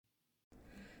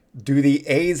Do the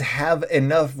A's have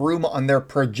enough room on their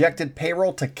projected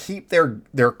payroll to keep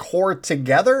their core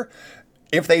together?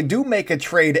 If they do make a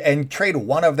trade and trade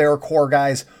one of their core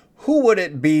guys, who would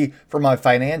it be from a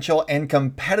financial and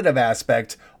competitive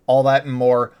aspect? All that and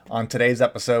more on today's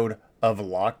episode of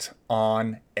Locked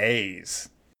On A's.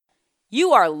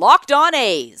 You are Locked On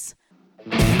A's,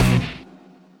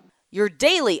 your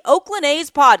daily Oakland A's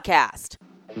podcast.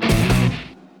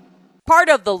 Part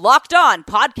of the Locked On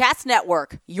Podcast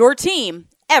Network, your team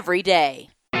every day.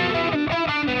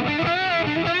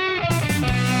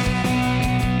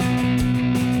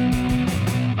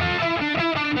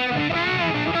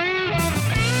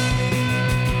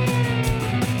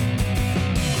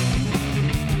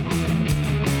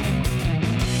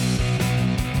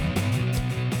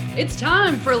 It's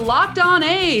time for Locked On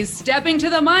A's. Stepping to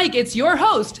the mic, it's your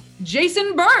host,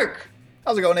 Jason Burke.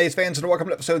 How's it going, A's fans? And welcome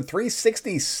to episode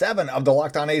 367 of the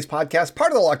Locked On A's podcast,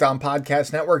 part of the Locked On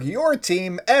Podcast Network, your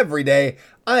team every day.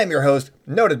 I am your host,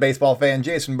 noted baseball fan,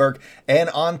 Jason Burke, and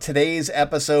on today's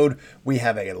episode, we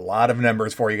have a lot of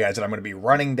numbers for you guys that I'm going to be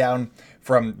running down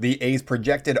from the A's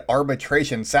projected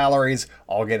arbitration salaries.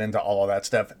 I'll get into all of that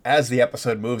stuff as the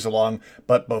episode moves along,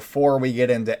 but before we get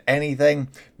into anything,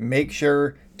 make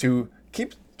sure to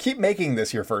keep making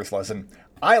this your first listen.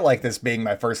 I like this being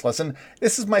my first listen.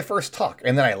 This is my first talk,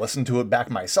 and then I listen to it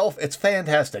back myself. It's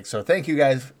fantastic. So thank you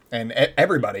guys and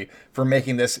everybody for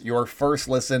making this your first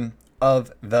listen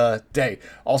of the day.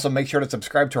 Also, make sure to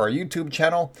subscribe to our YouTube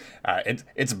channel.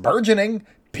 It's burgeoning.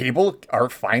 People are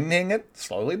finding it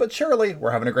slowly but surely.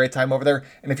 We're having a great time over there.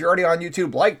 And if you're already on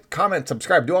YouTube, like, comment,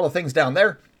 subscribe, do all the things down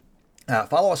there.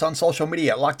 Follow us on social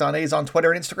media at Locked On A's on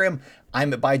Twitter and Instagram.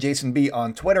 I'm at ByJasonB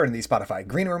on Twitter and the Spotify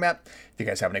Green Room app. If you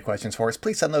guys have any questions for us,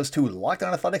 please send those to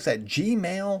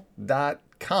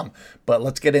lockedonathletics@gmail.com. But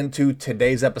let's get into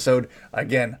today's episode.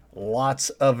 Again,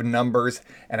 lots of numbers,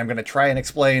 and I'm going to try and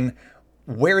explain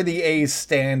where the A's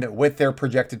stand with their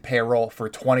projected payroll for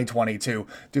 2022.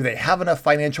 Do they have enough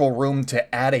financial room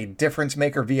to add a difference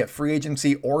maker via free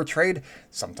agency or trade?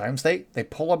 Sometimes they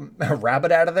pull a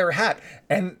rabbit out of their hat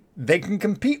and they can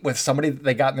compete with somebody that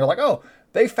they got and they're like, oh,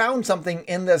 they found something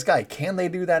in this guy. Can they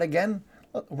do that again?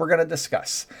 We're going to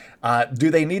discuss. Do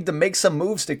they need to make some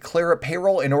moves to clear a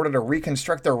payroll in order to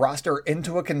reconstruct their roster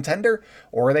into a contender?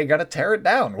 Or are they going to tear it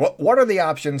down? What are the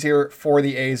options here for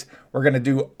the A's? We're going to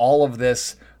do all of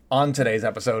this on today's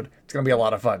episode. It's going to be a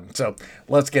lot of fun. So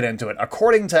let's get into it.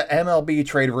 According to MLB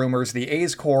trade rumors, the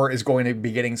A's core is going to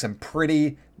be getting some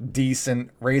pretty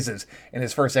decent raises. In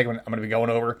this first segment, I'm going to be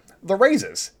going over the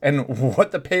raises and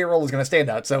what the payroll is going to stand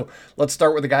out. So let's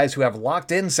start with the guys who have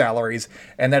locked in salaries,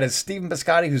 and that is Stephen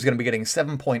Piscotty, who's going to be getting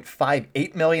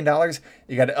 $7.58 million.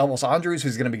 You got Elvis Andrus,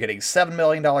 who's going to be getting $7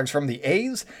 million from the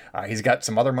A's. He's got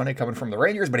some other money coming from the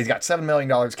Rangers, but he's got $7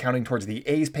 million counting towards the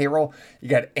A's payroll. You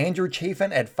got Andrew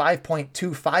Chafin at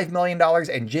 $5.25 million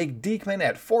and Jake Diekman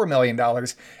at $4 million.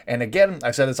 And again,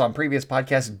 I've said this on previous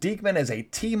podcasts, Diekman is a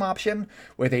team option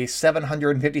with a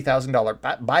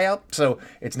 $750,000 buyout, so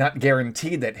it's not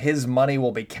guaranteed that his money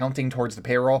will be counting towards the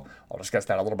payroll. I'll discuss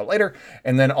that a little bit later.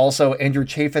 And then also Andrew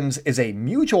Chafin's is a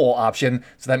mutual option,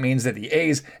 so that means that the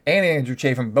A's and Andrew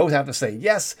Chafin both have to say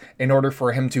yes in order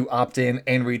for him to opt in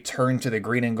and return to the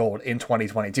green and gold in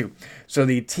 2022. So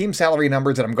the team salary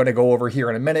numbers that I'm going to go over here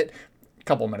in a minute, a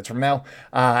couple of minutes from now,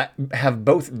 have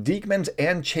both Diekman's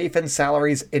and Chafin's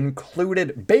salaries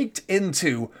included, baked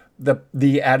into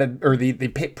the added or the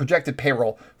projected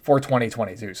payroll for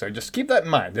 2022. So just keep that in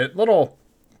mind.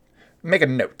 Make a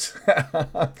note.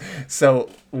 So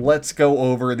let's go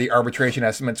over the arbitration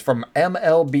estimates from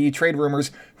MLB trade rumors.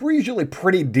 We're usually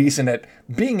pretty decent at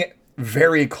being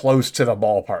very close to the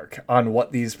ballpark on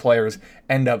what these players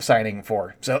end up signing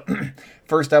for. So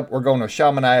first up, we're going with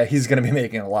Sean Manaea. He's going to be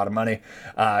making a lot of money.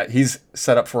 He's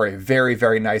set up for a very,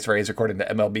 very nice raise, according to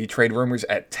MLB trade rumors,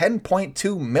 at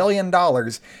 $10.2 million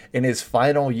in his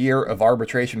final year of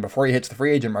arbitration before he hits the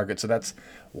free agent market. So that's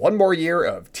one more year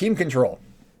of team control.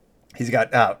 He's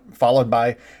got followed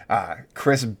by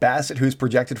Chris Bassett, who's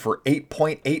projected for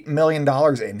 $8.8 million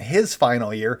in his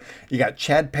final year. You got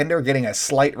Chad Pinder getting a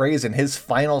slight raise in his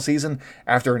final season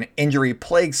after an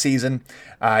injury-plagued season.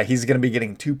 He's going to be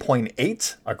getting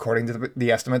 2.8, according to the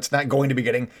estimates. Not going to be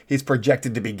getting, he's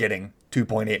projected to be getting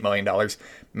 $2.8 million.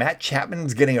 Matt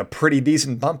Chapman's getting a pretty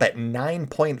decent bump at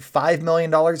 $9.5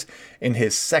 million in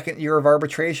his second year of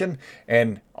arbitration.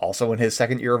 And also in his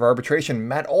second year of arbitration,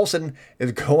 Matt Olson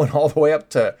is going all the way up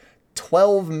to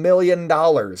 $12 million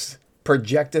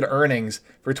projected earnings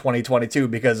for 2022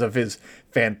 because of his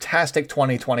fantastic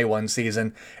 2021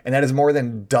 season, and that is more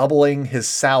than doubling his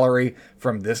salary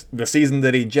from the season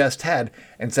that he just had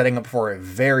and setting up for a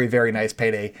very, very nice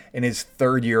payday in his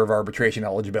third year of arbitration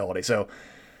eligibility. So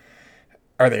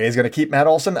are the A's going to keep Matt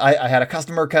Olson? I had a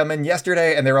customer come in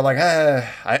yesterday and they were like,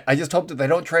 I just hope that they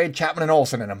don't trade Chapman and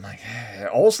Olson. And I'm like,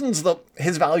 Olson's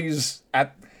his value's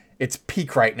at its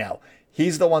peak right now.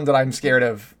 He's the one that I'm scared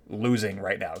of losing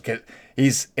right now because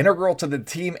he's integral to the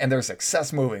team and their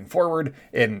success moving forward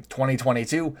in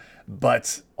 2022.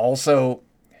 But also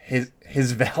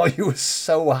his value is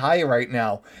so high right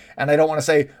now. And I don't want to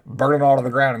say burn it all to the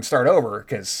ground and start over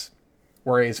because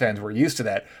we're A's fans, we're used to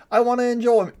that. I want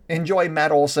to enjoy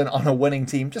Matt Olson on a winning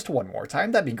team just one more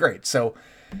time. That'd be great. So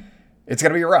it's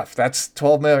going to be rough. That's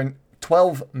 $12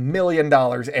 million,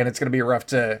 and it's going to be rough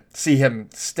to see him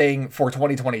staying for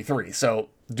 2023. So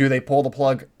do they pull the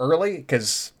plug early?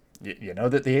 Because you know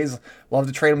that the A's love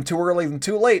to trade him too early than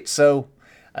too late. So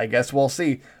I guess we'll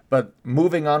see. But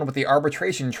moving on with the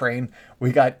arbitration train,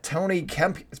 we got Tony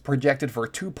Kemp projected for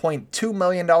 $2.2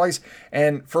 million.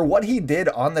 And for what he did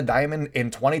on the diamond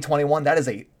in 2021, that is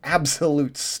an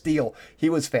absolute steal. He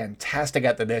was fantastic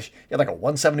at the dish. He had like a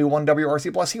 171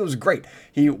 WRC plus. He was great.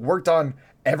 He worked on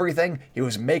everything. He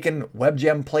was making web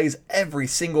gem plays every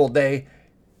single day.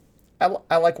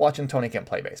 I like watching Tony Kemp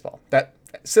play baseball. That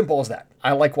simple as that.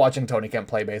 I like watching Tony Kemp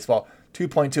play baseball.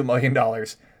 $2.2 million.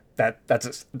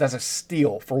 That's a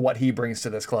steal for what he brings to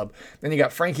this club. Then you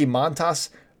got Frankie Montas,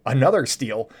 another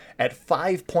steal at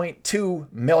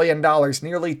 $5.2 million,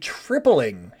 nearly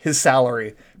tripling his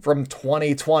salary from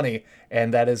 2020.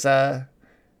 And that is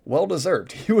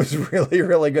well-deserved. He was really,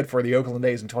 really good for the Oakland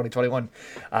A's in 2021.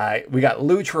 We got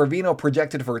Lou Trevino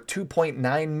projected for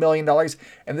 $2.9 million,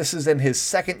 and this is in his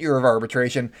second year of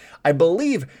arbitration. I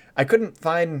believe, I couldn't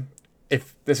find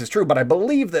if this is true, but I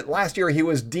believe that last year he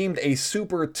was deemed a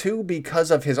Super 2 because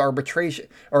of his arbitration,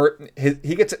 or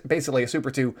he gets basically a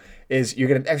Super 2 is you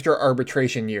get an extra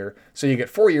arbitration year. So you get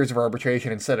 4 years of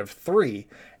arbitration instead of 3.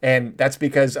 And that's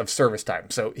because of service time.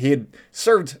 So he had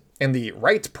served in the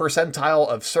right percentile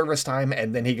of service time,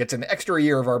 and then he gets an extra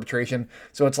year of arbitration.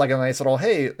 So it's like a nice little,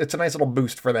 hey, it's a nice little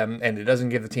boost for them, and it doesn't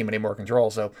give the team any more control.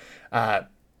 So,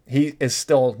 he is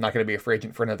still not going to be a free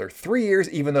agent for another 3 years,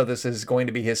 even though this is going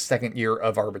to be his second year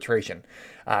of arbitration.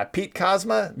 Pete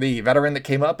Kozma, the veteran that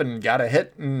came up and got a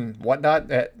hit and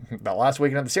whatnot at the last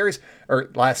weekend of the series, or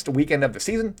last weekend of the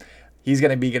season, he's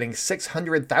going to be getting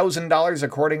 $600,000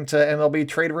 according to MLB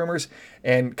trade rumors.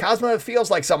 And Kozma feels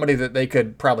like somebody that they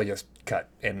could probably just cut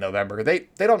in November. They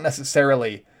don't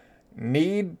necessarily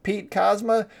need Pete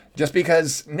Kozma just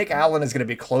because Nick Allen is going to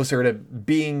be closer to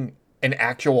being an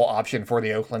actual option for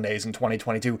the Oakland A's in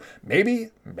 2022. Maybe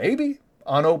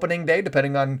on opening day,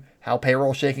 depending on how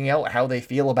payroll's shaking out, how they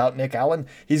feel about Nick Allen.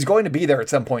 He's going to be there at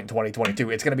some point in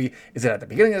 2022. It's going to be, is it at the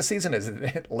beginning of the season? Is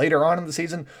it later on in the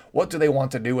season? What do they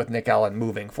want to do with Nick Allen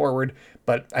moving forward?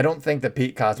 But I don't think that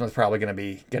Pete Kozma is probably going to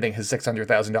be getting his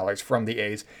 $600,000 from the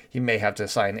A's. He may have to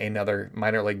sign another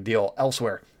minor league deal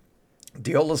elsewhere.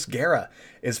 Deolis Guerra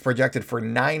is projected for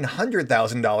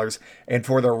 $900,000, and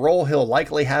for the role he'll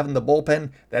likely have in the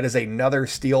bullpen, that is another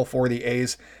steal for the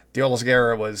A's. Deolis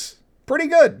Guerra was pretty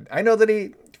good. I know that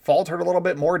he faltered a little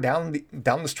bit more down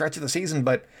the stretch of the season,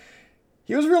 but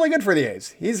he was really good for the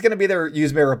A's. He's going to be their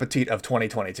Yusmeiro Petit of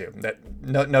 2022.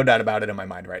 No doubt about it in my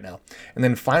mind right now. And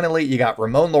then finally, you got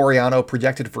Ramon Laureano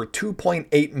projected for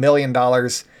 $2.8 million,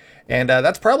 and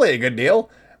that's probably a good deal.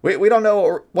 We don't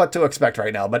know what to expect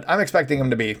right now, but I'm expecting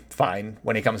him to be fine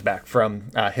when he comes back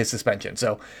from his suspension.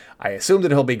 So I assume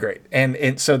that he'll be great.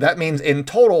 And so that means in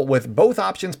total, with both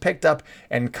options picked up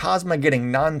and Kozma getting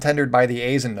non-tendered by the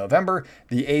A's in November,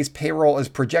 the A's payroll is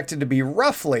projected to be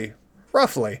roughly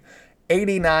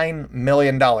 $89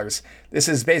 million. This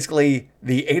is basically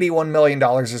the $81 million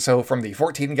or so from the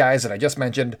 14 guys that I just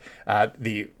mentioned,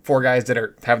 the 4 guys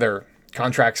that have their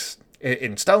contracts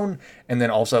in stone, and then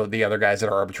also the other guys that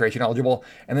are arbitration eligible,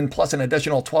 and then plus an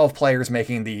additional 12 players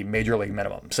making the major league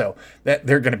minimum. So that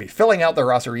they're going to be filling out the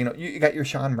roster. You know, you got your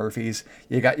Sean Murphys,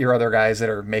 you got your other guys that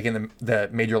are making the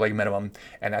major league minimum,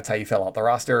 and that's how you fill out the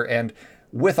roster. And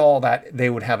with all that,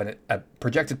 they would have a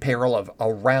projected payroll of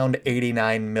around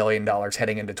 $89 million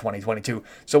heading into 2022.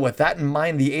 So with that in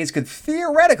mind, the A's could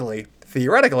theoretically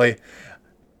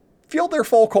field their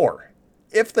full core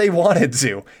if they wanted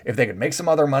to, if they could make some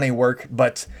other money work.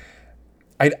 But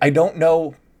I don't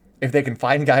know if they can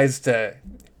find guys to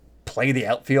play the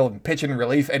outfield and pitch in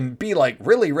relief and be like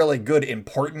really, really good,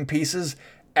 important pieces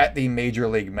at the major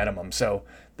league minimum. So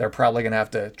they're probably going to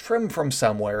have to trim from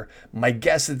somewhere. My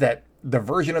guess is that the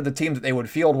version of the team that they would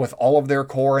field with all of their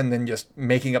core and then just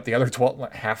making up the other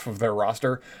 12, half of their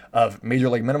roster of major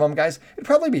league minimum guys, it'd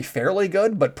probably be fairly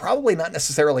good, but probably not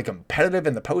necessarily competitive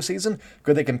in the postseason.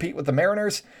 Could they compete with the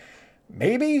Mariners?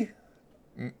 Maybe.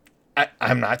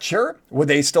 I'm not sure. Would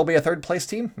they still be a third place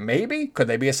team? Maybe. Could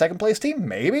they be a second place team?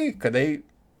 Maybe. Could they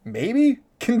maybe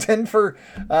contend for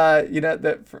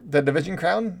the division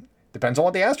crown? Depends on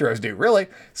what the Astros do, really.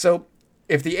 So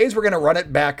if the A's were going to run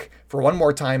it back for one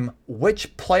more time,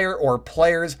 which player or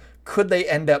players could they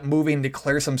end up moving to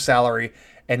clear some salary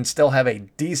and still have a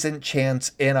decent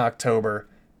chance in October?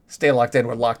 Stay locked in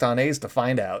with Locked On A's to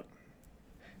find out.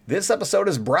 This episode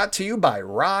is brought to you by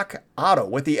Rock Auto.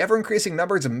 With the ever-increasing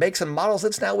numbers of makes and models,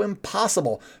 it's now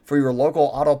impossible for your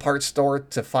local auto parts store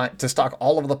to stock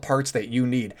all of the parts that you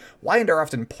need. Why endure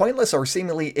often pointless or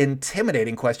seemingly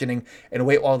intimidating questioning and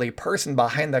wait while the person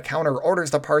behind the counter orders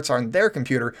the parts on their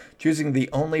computer, choosing the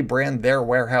only brand their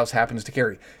warehouse happens to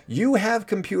carry? You have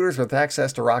computers with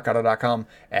access to RockAuto.com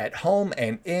at home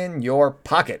and in your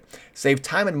pocket. Save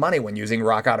time and money when using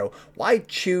Rock Auto. Why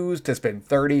choose to spend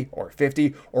 $30 or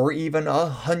 $50 or even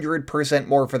 100%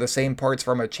 more for the same parts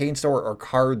from a chain store or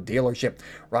car dealership?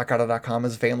 RockAuto.com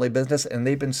is a family business, and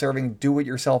they've been serving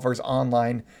do-it-yourselfers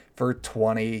online for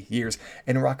 20 years.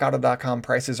 And RockAuto.com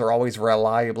prices are always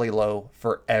reliably low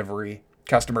for every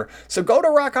customer. So go to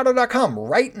rockauto.com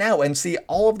right now and see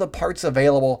all of the parts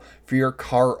available for your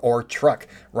car or truck.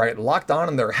 Right, Locked On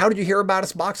in there How Did You Hear About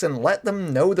Us box and let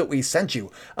them know that we sent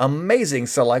you. Amazing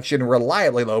selection,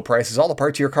 reliably low prices, all the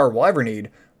parts your car will ever need.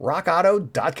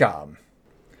 rockauto.com.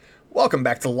 Welcome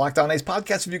back to the Locked On A's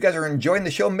podcast. If you guys are enjoying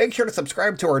the show, make sure to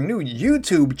subscribe to our new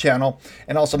YouTube channel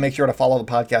and also make sure to follow the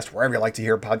podcast wherever you like to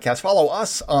hear podcasts. Follow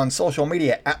us on social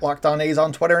media at Locked On A's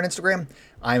on Twitter and Instagram.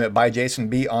 I'm at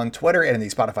ByJasonB on Twitter and in the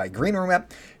Spotify Green Room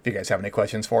app. If you guys have any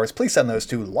questions for us, please send those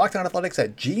to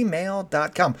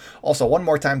lockedonathletics@gmail.com. Also, one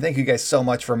more time, thank you guys so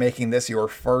much for making this your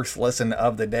first listen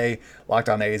of the day. Locked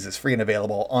On A's is free and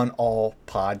available on all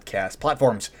podcast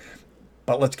platforms.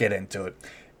 But let's get into it.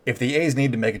 If the A's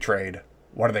need to make a trade,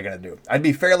 what are they going to do? I'd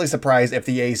be fairly surprised if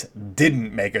the A's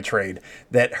didn't make a trade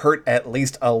that hurt at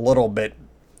least a little bit,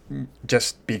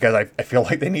 just because I feel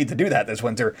like they need to do that this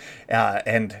winter.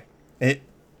 And it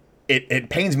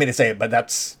pains me to say it, but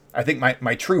that's, I think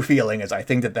my true feeling is I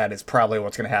think that is probably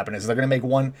what's going to happen, is they're going to make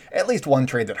at least one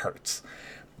trade that hurts.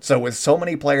 So with so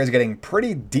many players getting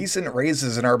pretty decent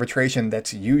raises in arbitration,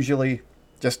 that's usually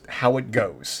just how it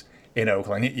goes in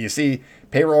Oakland. You see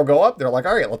payroll go up, they're like,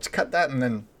 all right, let's cut that. And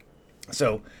then,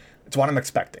 so it's what I'm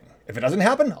expecting. If it doesn't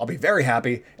happen, I'll be very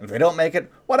happy. And if they don't make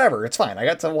it, whatever, it's fine. I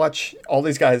got to watch all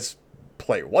these guys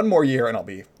play one more year and I'll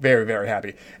be very, very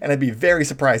happy. And I'd be very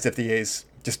surprised if the A's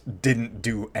just didn't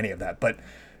do any of that. But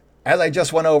as I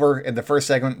just went over in the first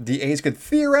segment, the A's could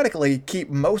theoretically keep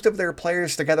most of their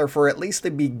players together for at least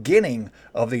the beginning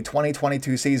of the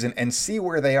 2022 season and see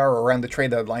where they are around the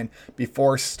trade deadline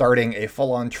before starting a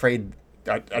full-on trade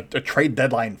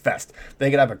deadline fest. They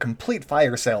could have a complete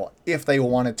fire sale if they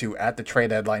wanted to at the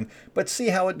trade deadline, but see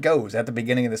how it goes at the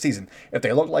beginning of the season. If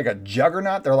they look like a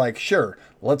juggernaut, they're like, sure,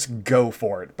 let's go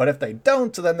for it. But if they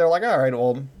don't, then they're like, all right,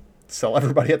 well, sell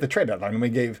everybody at the trade deadline. And we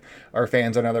gave our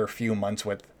fans another few months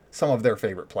with some of their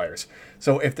favorite players.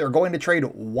 So if they're going to trade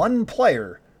one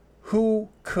player, who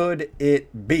could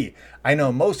it be? I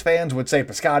know most fans would say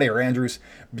Piscotty or Andrus,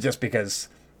 just because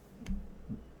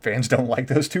fans don't like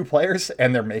those two players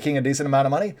and they're making a decent amount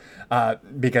of money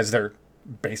because they're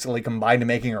basically combined to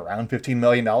making around $15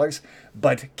 million.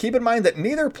 But keep in mind that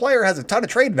neither player has a ton of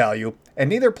trade value and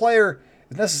neither player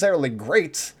is necessarily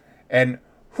great. And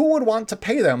who would want to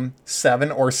pay them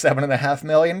 $7 or $7.5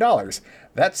 million?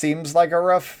 That seems like a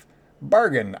rough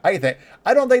bargain, I think.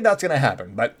 I don't think that's going to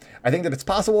happen, but I think that it's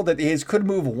possible that the A's could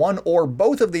move one or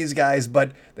both of these guys,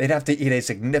 but they'd have to eat a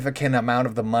significant amount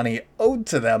of the money owed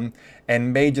to them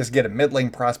and may just get a middling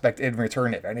prospect in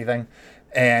return, if anything,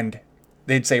 and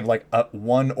they'd save like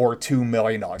 $1 or $2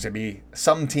 million. It'd be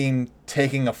some team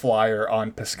taking a flyer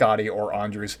on Piscotty or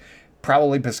Andrus.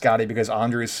 Probably Piscotty, because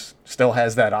Andrus still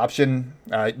has that option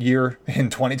year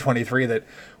in 2023 that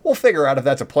we'll figure out if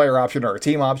that's a player option or a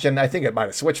team option. I think it might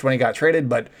have switched when he got traded,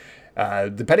 but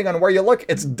depending on where you look,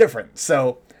 it's different.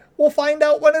 So we'll find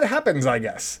out when it happens, I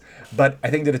guess. But I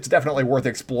think that it's definitely worth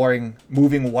exploring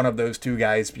moving one of those two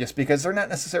guys just because they're not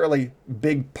necessarily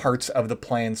big parts of the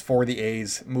plans for the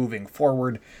A's moving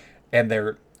forward, and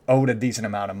they're owed a decent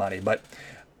amount of money. But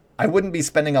I wouldn't be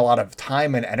spending a lot of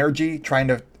time and energy trying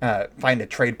to find a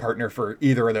trade partner for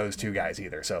either of those two guys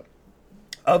either. So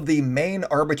Of the main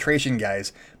arbitration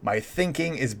guys, my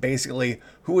thinking is basically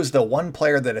who is the one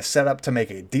player that is set up to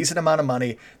make a decent amount of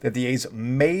money that the A's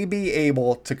may be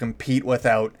able to compete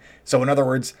without. So in other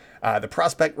words, the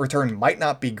prospect return might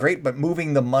not be great, but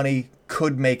moving the money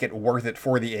could make it worth it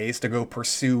for the A's to go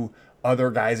pursue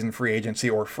other guys in free agency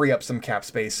or free up some cap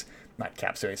space, not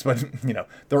cap space, but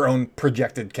their own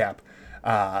projected cap,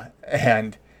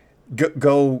 and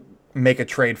go make a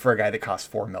trade for a guy that costs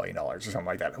 $4 million or something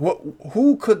like that.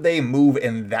 Who could they move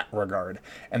in that regard?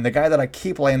 And the guy that I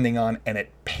keep landing on, and it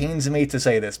pains me to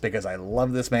say this because I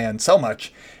love this man so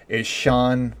much, is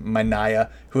Sean Manaea,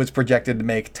 who is projected to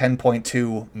make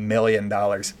 $10.2 million.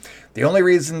 The only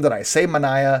reason that I say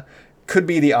Manaea could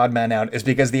be the odd man out is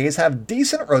because the A's have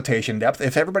decent rotation depth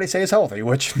if everybody stays healthy,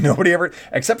 which nobody ever,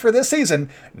 except for this season,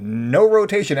 no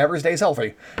rotation ever stays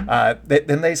healthy.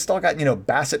 Then they still got,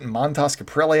 Bassett and Montas,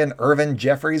 Caprillion, Irvin,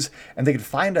 Jeffries, and they could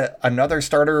find another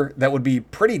starter that would be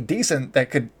pretty decent that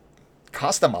could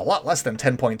cost them a lot less than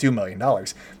 $10.2 million.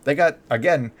 They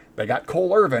got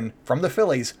Cole Irvin from the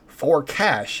Phillies for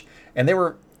cash, and they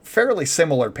were fairly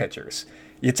similar pitchers.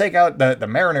 You take out the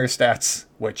Mariners stats,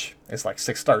 which is like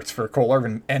 6 starts for Cole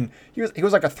Irvin, and he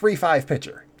was like a 3.5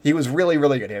 pitcher. He was really,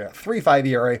 really good. He had a 3.5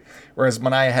 ERA, whereas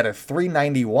Manaea had a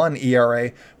 3.91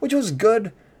 ERA, which was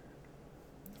good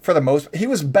for the most. He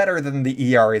was better than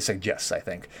the ERA suggests, I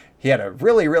think. He had a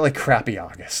really, really crappy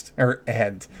August,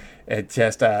 and it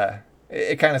just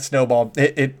it kind of snowballed.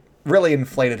 It really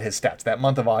inflated his stats. That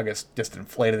month of August just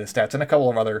inflated his stats, and a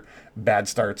couple of other bad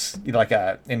starts, like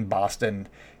in Boston.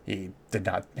 He did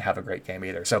not have a great game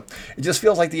either. So it just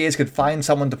feels like the A's could find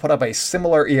someone to put up a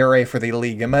similar ERA for the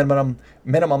league minimum.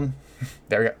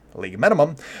 There you go, league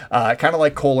minimum. Kind of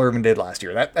like Cole Irvin did last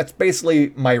year. That's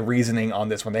basically my reasoning on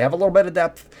this one. They have a little bit of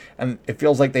depth, and it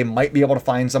feels like they might be able to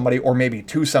find somebody, or maybe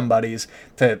two somebodies,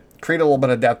 to create a little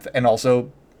bit of depth and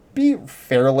also be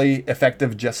fairly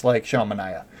effective, just like Sean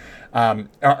Manaea.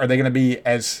 Are they going to be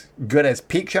as good as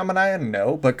peak Sean Manaea?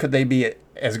 No, but could they be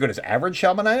as good as average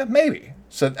Sean Manaea? Maybe.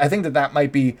 So I think that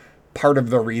might be part of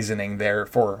the reasoning there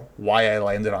for why I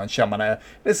landed on Sean Manaea.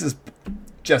 This is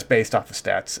just based off of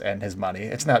stats and his money.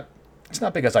 It's not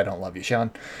because I don't love you,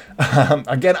 Sean.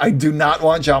 Again, I do not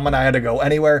want Sean Manaea to go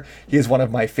anywhere. He is one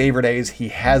of my favorite A's. He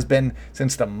has been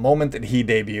since the moment that he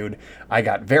debuted. I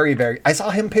got I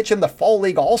saw him pitch in the Fall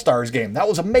League All-Stars game. That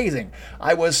was amazing.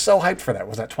 I was so hyped for that.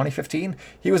 Was that 2015?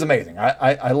 He was amazing.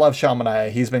 I love Sean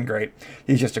Manaea. He's been great.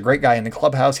 He's just a great guy in the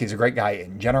clubhouse. He's a great guy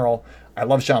in general. I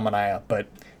love Sean Manaea, but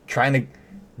trying to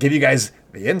give you guys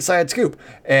the inside scoop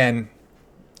and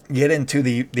get into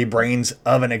the brains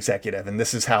of an executive, and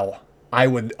this is how I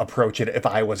would approach it if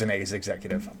I was an A's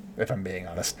executive, if I'm being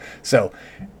honest. So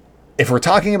if we're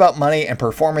talking about money and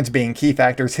performance being key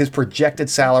factors, his projected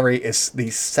salary is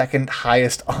the second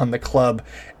highest on the club,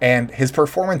 and his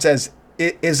performance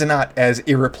is not as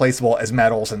irreplaceable as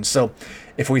Matt Olson. So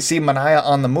if we see Manaea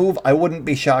on the move, I wouldn't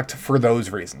be shocked for those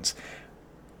reasons.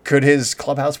 Could his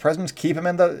clubhouse presence keep him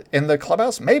in the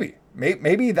clubhouse? Maybe.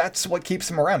 Maybe that's what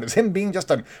keeps him around, is him being just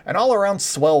an all-around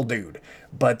swell dude.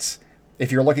 But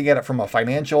if you're looking at it from a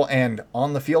financial and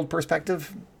on-the-field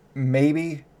perspective,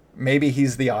 maybe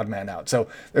he's the odd man out. So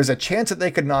there's a chance that they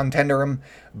could non-tender him,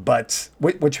 but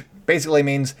which basically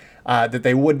means that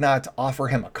they would not offer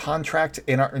him a contract.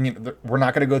 We're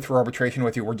not going to go through arbitration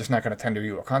with you. We're just not going to tender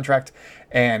you a contract.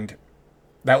 And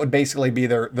that would basically be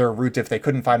their route if they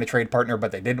couldn't find a trade partner,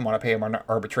 but they didn't want to pay him on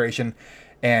arbitration.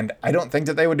 And I don't think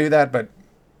that they would do that, but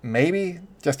maybe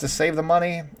just to save the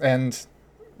money and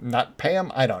not pay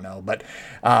him, I don't know. But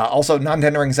also,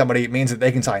 non-tendering somebody means that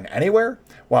they can sign anywhere,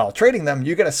 while trading them,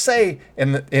 you get a say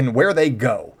in where they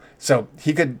go. So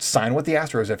he could sign with the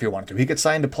Astros if he wanted to. He could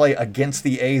sign to play against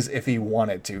the A's if he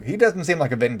wanted to. He doesn't seem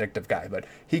like a vindictive guy, but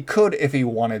he could, if he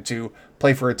wanted to,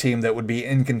 play for a team that would be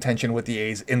in contention with the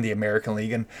A's in the American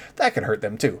League, and that could hurt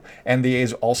them too. And the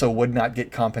A's also would not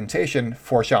get compensation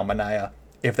for Sean Manaea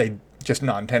if they just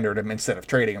non-tendered him instead of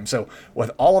trading him. So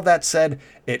with all of that said,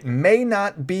 it may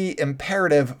not be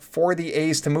imperative for the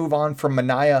A's to move on from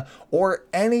Manaea or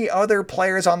any other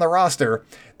players on the roster.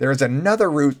 There's another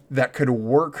route that could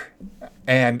work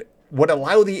and would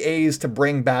allow the A's to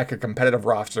bring back a competitive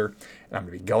roster, and I'm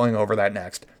going to be going over that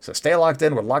next. So stay locked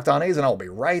in with Locked On A's, and I'll be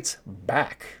right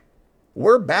back.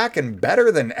 We're back and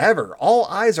better than ever. All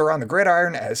eyes are on the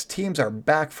gridiron as teams are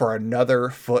back for another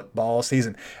football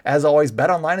season. As always,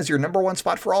 BetOnline is your number one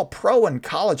spot for all pro and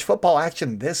college football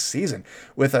action this season.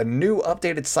 With a new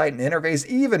updated site and interface,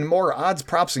 even more odds,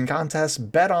 props, and contests,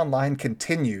 BetOnline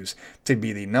continues to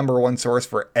be the number one source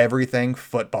for everything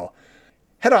football.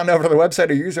 Head on over to the website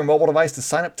or use your mobile device to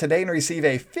sign up today and receive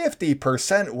a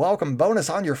 50% welcome bonus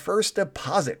on your first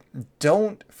deposit.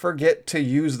 Don't forget to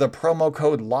use the promo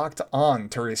code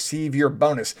LOCKEDON to receive your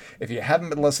bonus. If you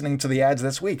haven't been listening to the ads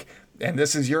this week, and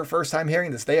this is your first time hearing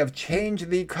this, they have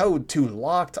changed the code to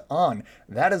Locked On.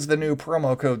 That is the new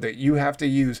promo code that you have to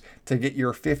use to get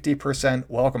your 50%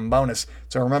 welcome bonus.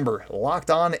 So remember,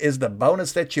 Locked On is the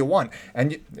bonus that you want.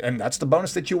 And that's the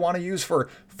bonus that you want to use for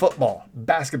football,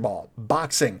 basketball,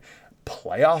 boxing,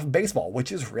 playoff baseball,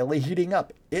 which is really heating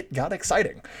up. It got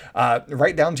exciting.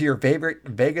 Right down to your favorite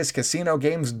Vegas casino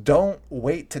games. Don't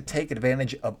wait to take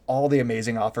advantage of all the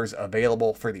amazing offers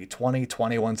available for the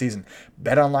 2021 season.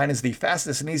 BetOnline is the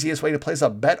fastest and easiest way to place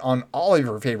a bet on all of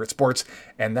your favorite sports,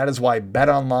 and that is why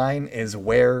BetOnline is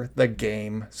where the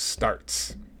game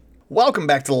starts. Welcome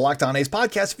back to the Locked On A's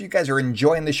podcast. If you guys are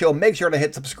enjoying the show, make sure to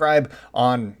hit subscribe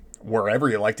on wherever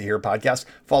you like to hear podcasts.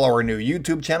 Follow our new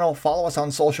YouTube channel. Follow us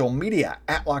on social media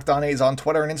at Locked On A's on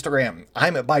Twitter and Instagram.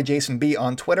 I'm at @ByJasonB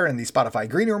on Twitter and the Spotify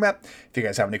Green Room app. If you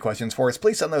guys have any questions for us,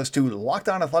 please send those to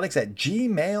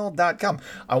lockedonathletics@gmail.com.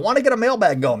 I want to get a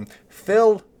mailbag going.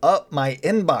 Fill up my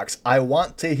inbox. I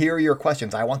want to hear your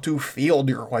questions. I want to field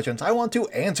your questions. I want to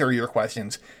answer your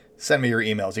questions. Send me your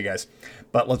emails, you guys.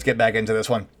 But let's get back into this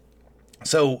one.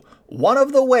 So one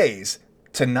of the ways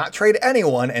to not trade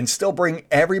anyone and still bring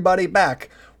everybody back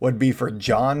would be for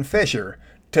John Fisher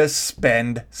to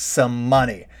spend some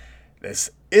money. This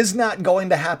is not going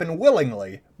to happen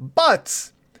willingly,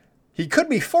 but he could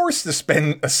be forced to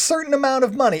spend a certain amount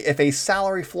of money if a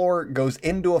salary floor goes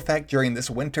into effect during this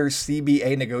winter's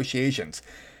CBA negotiations.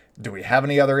 Do we have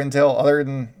any other intel other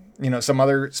than, some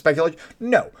other speculation?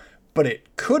 No. But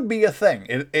it could be a thing.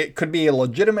 It could be a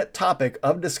legitimate topic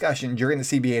of discussion during the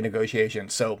CBA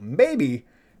negotiations. So maybe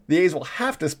the A's will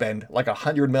have to spend like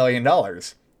 $100 million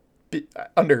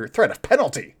under threat of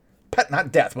penalty.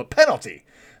 Not death, but penalty.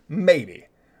 Maybe.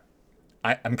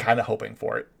 I'm kind of hoping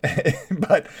for it.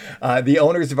 But the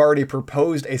owners have already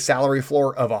proposed a salary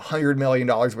floor of $100 million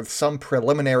with some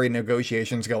preliminary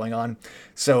negotiations going on.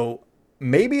 So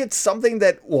maybe it's something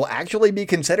that will actually be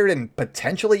considered and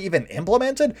potentially even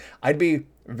implemented. I'd be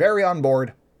very on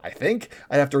board. I think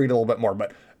I'd have to read a little bit more,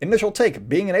 but initial take,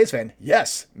 being an A's fan,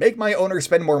 yes, make my owner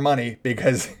spend more money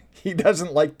because he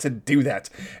doesn't like to do that.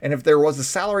 And if there was a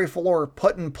salary floor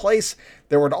put in place,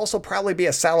 there would also probably be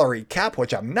a salary cap,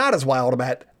 which I'm not as wild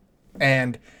about.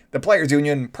 And the Players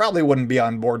Union probably wouldn't be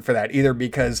on board for that either,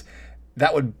 because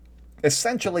that would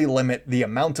essentially limit the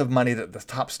amount of money that the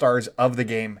top stars of the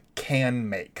game can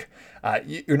make.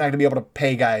 You're not going to be able to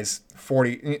pay guys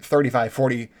 40, 35,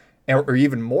 40, or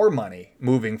even more money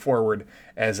moving forward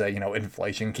as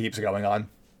inflation keeps going on,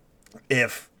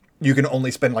 if you can only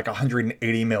spend like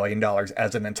 $180 million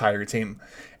as an entire team.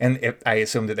 And I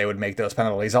assume that they would make those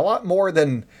penalties a lot more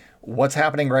than what's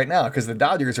happening right now, because the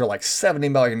Dodgers are like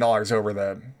 $70 million over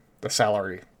the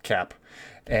salary cap.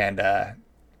 And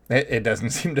it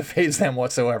doesn't seem to faze them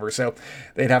whatsoever. So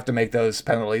they'd have to make those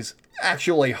penalties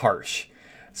actually harsh.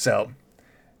 So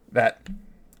that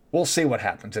we'll see what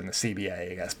happens in the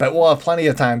CBA, I guess. But we'll have plenty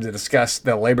of time to discuss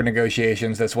the labor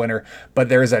negotiations this winter. But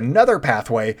there's another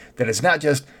pathway that is not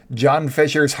just John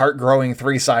Fisher's heart growing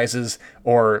 3 sizes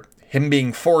or him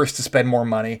being forced to spend more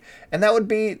money. And that would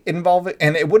be involved,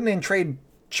 and it wouldn't trading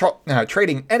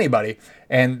anybody.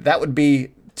 And that would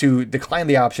be to decline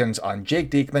the options on Jake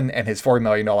Diekman and his $4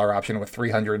 million option with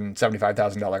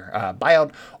 $375,000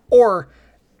 buyout, or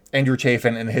Andrew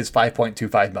Chafin and his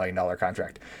 $5.25 million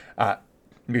contract.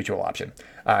 Mutual option.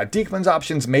 Diekman's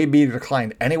options may be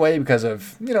declined anyway because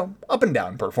of, up and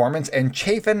down performance, and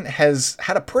Chafin has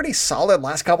had a pretty solid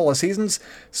last couple of seasons,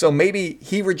 so maybe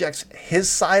he rejects his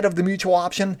side of the mutual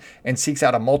option and seeks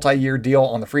out a multi-year deal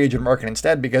on the free agent market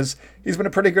instead, because he's been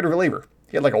a pretty good reliever.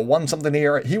 He had like a 1-something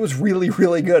ERA. He was really,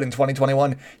 really good in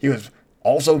 2021. He was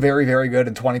also very, very good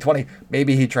in 2020.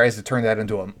 Maybe he tries to turn that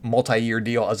into a multi-year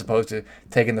deal as opposed to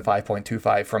taking the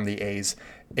 5.25 from the A's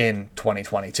in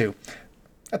 2022.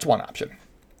 That's one option.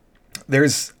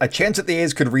 There's a chance that the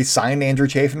A's could re-sign Andrew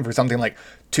Chafin for something like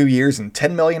 2 years and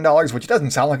 $10 million, which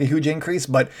doesn't sound like a huge increase,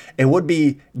 but it would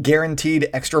be guaranteed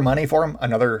extra money for him,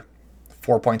 another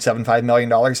 $4.75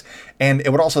 million. And it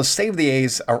would also save the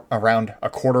A's around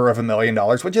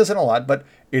 $250,000, which isn't a lot, but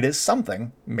it is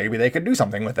something. Maybe they could do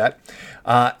something with that.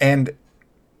 And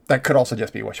that could also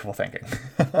just be wishful thinking.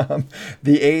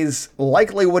 The A's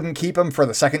likely wouldn't keep him for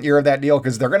the second year of that deal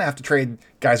because they're going to have to trade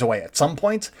guys away at some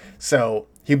point. So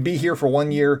he'd be here for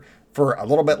 1 year for a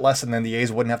little bit less, and then the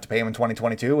A's wouldn't have to pay him in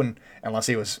 2022, and unless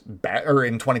he was or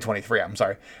in 2023. I'm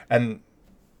sorry, and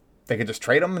they could just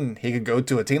trade him, and he could go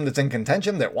to a team that's in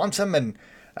contention that wants him, and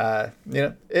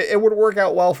it would work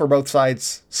out well for both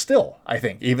sides still, I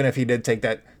think, even if he did take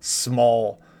that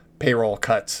small payroll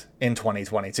cut in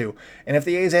 2022. And if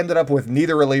the A's ended up with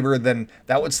neither reliever, then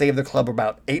that would save the club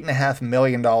about $8.5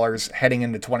 million heading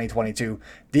into 2022.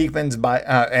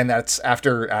 And that's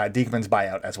after Diekman's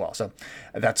buyout as well. So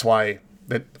that's why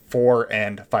the 4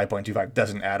 and 5.25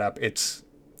 doesn't add up. It's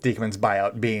Diekman's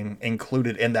buyout being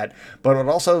included in that, but it would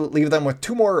also leave them with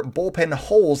 2 more bullpen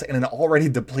holes in an already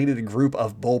depleted group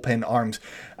of bullpen arms.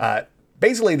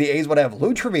 Basically, the A's would have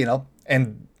Lou Trivino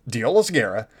and Deolis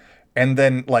Guerra, and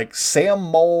then like Sam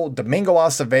Moll, Domingo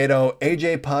Acevedo,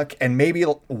 AJ Puk, and maybe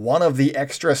one of the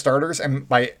extra starters. And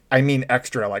by I mean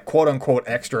extra, like quote unquote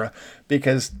extra,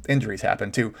 because injuries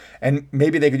happen too. And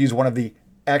maybe they could use one of the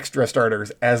extra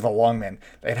starters as the longman.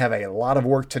 They'd have a lot of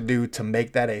work to do to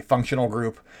make that a functional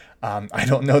group. I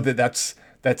don't know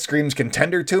that screams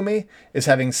contender to me, is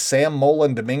having Sam Moll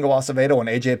and Domingo Acevedo and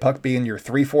AJ Puk being your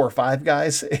 3, 4, 5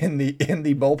 guys in the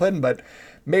bullpen, but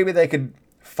maybe they could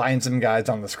find some guys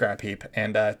on the scrap heap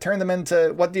and turn them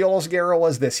into what Deolis Guerra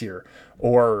was this year,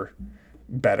 or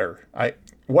better.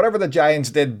 Whatever the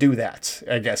Giants did, do that,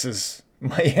 I guess is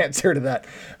my answer to that.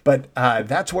 But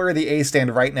that's where the A's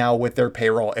stand right now with their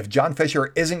payroll. If John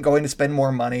Fisher isn't going to spend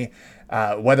more money,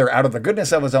 whether out of the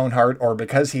goodness of his own heart or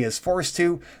because he is forced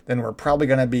to, then we're probably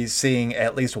going to be seeing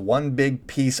at least one big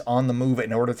piece on the move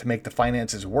in order to make the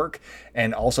finances work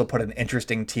and also put an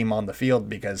interesting team on the field,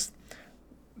 because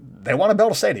they want to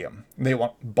build a stadium. They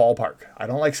want ballpark. I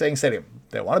don't like saying stadium.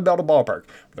 They want to build a ballpark,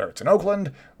 whether it's in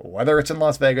Oakland, whether it's in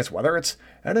Las Vegas, whether it's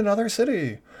in another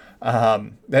city.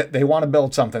 They want to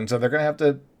build something, so they're going to have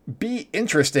to be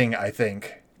interesting, I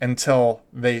think, until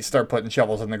they start putting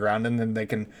shovels in the ground, and then they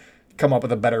can come up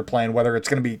with a better plan, whether it's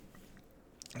going to be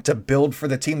to build for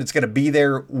the team that's going to be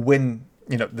there when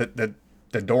the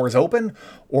doors open,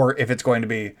 or if it's going to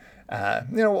be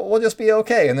we'll just be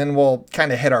okay, and then we'll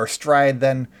kind of hit our stride.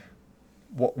 Then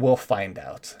we'll find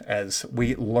out as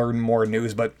we learn more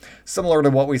news. But similar to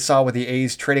what we saw with the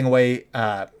A's trading away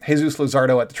Jesus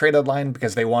Luzardo at the trade deadline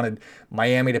because they wanted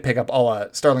Miami to pick up all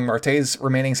Starling Marte's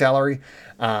remaining salary,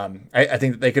 I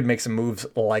think that they could make some moves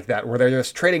like that, where they're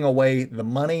just trading away the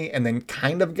money and then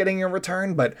kind of getting a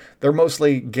return, but they're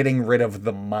mostly getting rid of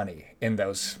the money in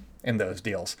those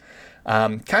deals.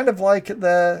 Kind of like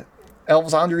the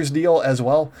Elvis Andrus deal as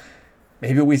well.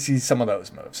 Maybe we see some of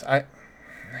those moves.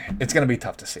 It's going to be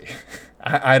tough to see.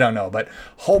 I don't know, but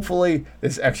hopefully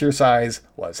this exercise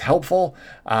was helpful.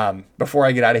 Before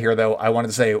I get out of here, though, I wanted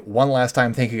to say one last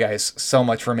time, thank you guys so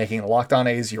much for making Locked On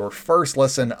A's your first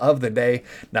listen of the day.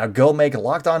 Now go make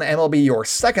Locked On MLB your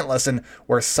second listen,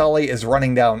 where Sully is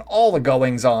running down all the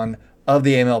goings-on of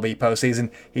the MLB postseason.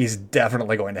 He's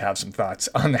definitely going to have some thoughts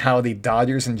on how the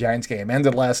Dodgers and Giants game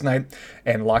ended last night,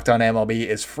 and Locked On MLB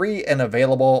is free and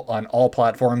available on all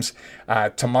platforms.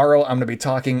 Tomorrow, I'm going to be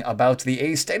talking about the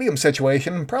A's stadium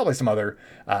situation, probably some other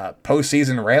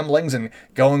postseason ramblings, and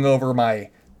going over my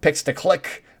picks to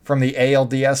click from the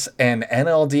ALDS and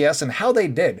NLDS and how they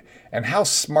did, and how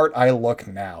smart I look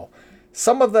now.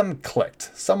 Some of them clicked,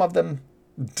 some of them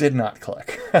did not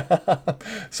click.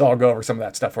 So I'll go over some of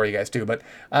that stuff for you guys too. But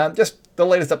just the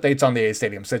latest updates on the A's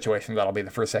stadium situation. That'll be the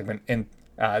first segment in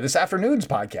this afternoon's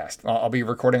podcast. I'll be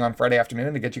recording on Friday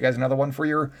afternoon to get you guys another one for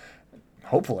your,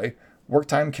 hopefully, work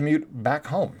time commute back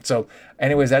home. So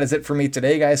anyways, that is it for me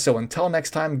today, guys. So until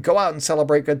next time, go out and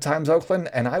celebrate good times, Oakland,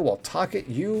 and I will talk at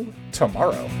you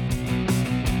tomorrow.